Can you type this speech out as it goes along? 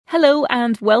Hello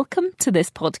and welcome to this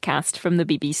podcast from the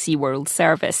BBC World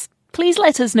Service. Please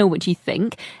let us know what you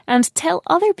think and tell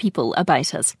other people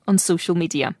about us on social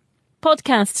media.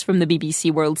 Podcasts from the BBC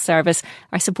World Service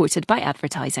are supported by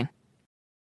advertising.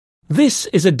 This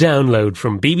is a download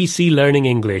from BBC Learning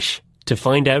English. To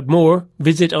find out more,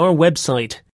 visit our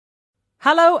website.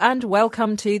 Hello and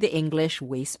welcome to the English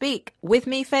We Speak. With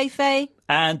me, Fei-Fei.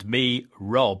 And me,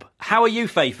 Rob. How are you,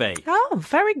 Fei-Fei? Oh,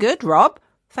 very good, Rob.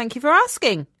 Thank you for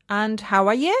asking. And how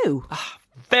are you?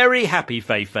 Very happy,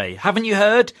 Fei-Fei. Haven't you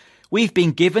heard? We've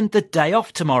been given the day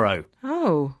off tomorrow.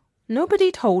 Oh,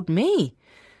 nobody told me.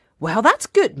 Well, that's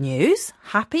good news.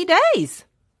 Happy days.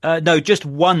 No, just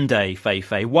one day,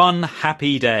 Fei-Fei. One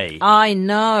happy day. I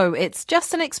know, it's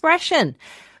just an expression.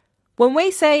 When we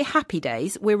say happy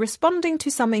days, we're responding to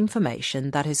some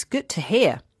information that is good to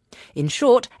hear. In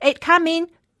short, it can mean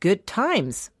good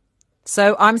times.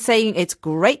 So I'm saying it's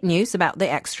great news about the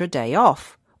extra day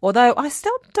off, although I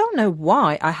still don't know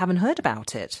why I haven't heard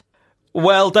about it.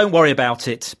 Well, don't worry about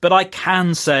it, but I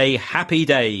can say happy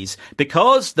days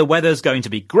because the weather's going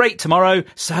to be great tomorrow,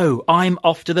 so I'm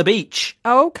off to the beach.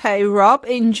 OK, Rob,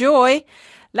 enjoy.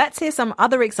 Let's hear some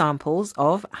other examples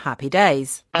of happy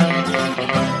days.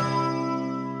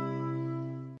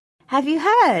 Have you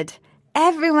heard?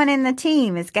 Everyone in the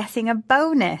team is getting a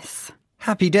bonus.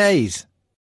 Happy days.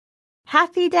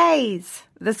 Happy days.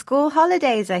 The school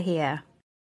holidays are here.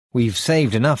 We've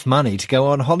saved enough money to go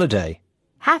on holiday.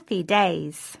 Happy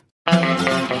days.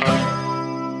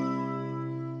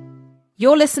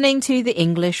 You're listening to the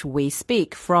English We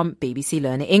Speak from BBC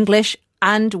Learning English,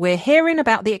 and we're hearing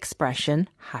about the expression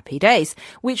happy days,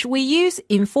 which we use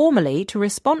informally to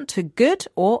respond to good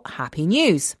or happy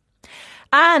news.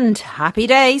 And happy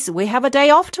days, we have a day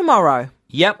off tomorrow.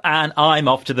 Yep, and I'm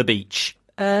off to the beach.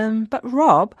 But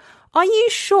Rob, are you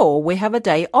sure we have a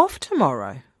day off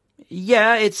tomorrow?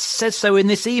 Yeah, it says so in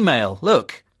this email.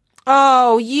 Look.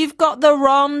 Oh, you've got the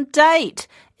wrong date.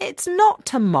 It's not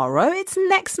tomorrow, it's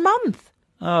next month.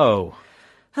 Oh.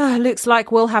 Looks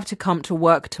like we'll have to come to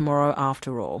work tomorrow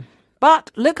after all.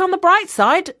 But look on the bright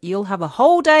side, you'll have a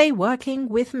whole day working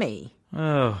with me.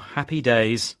 Oh, happy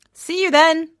days. See you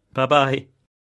then. Bye-bye.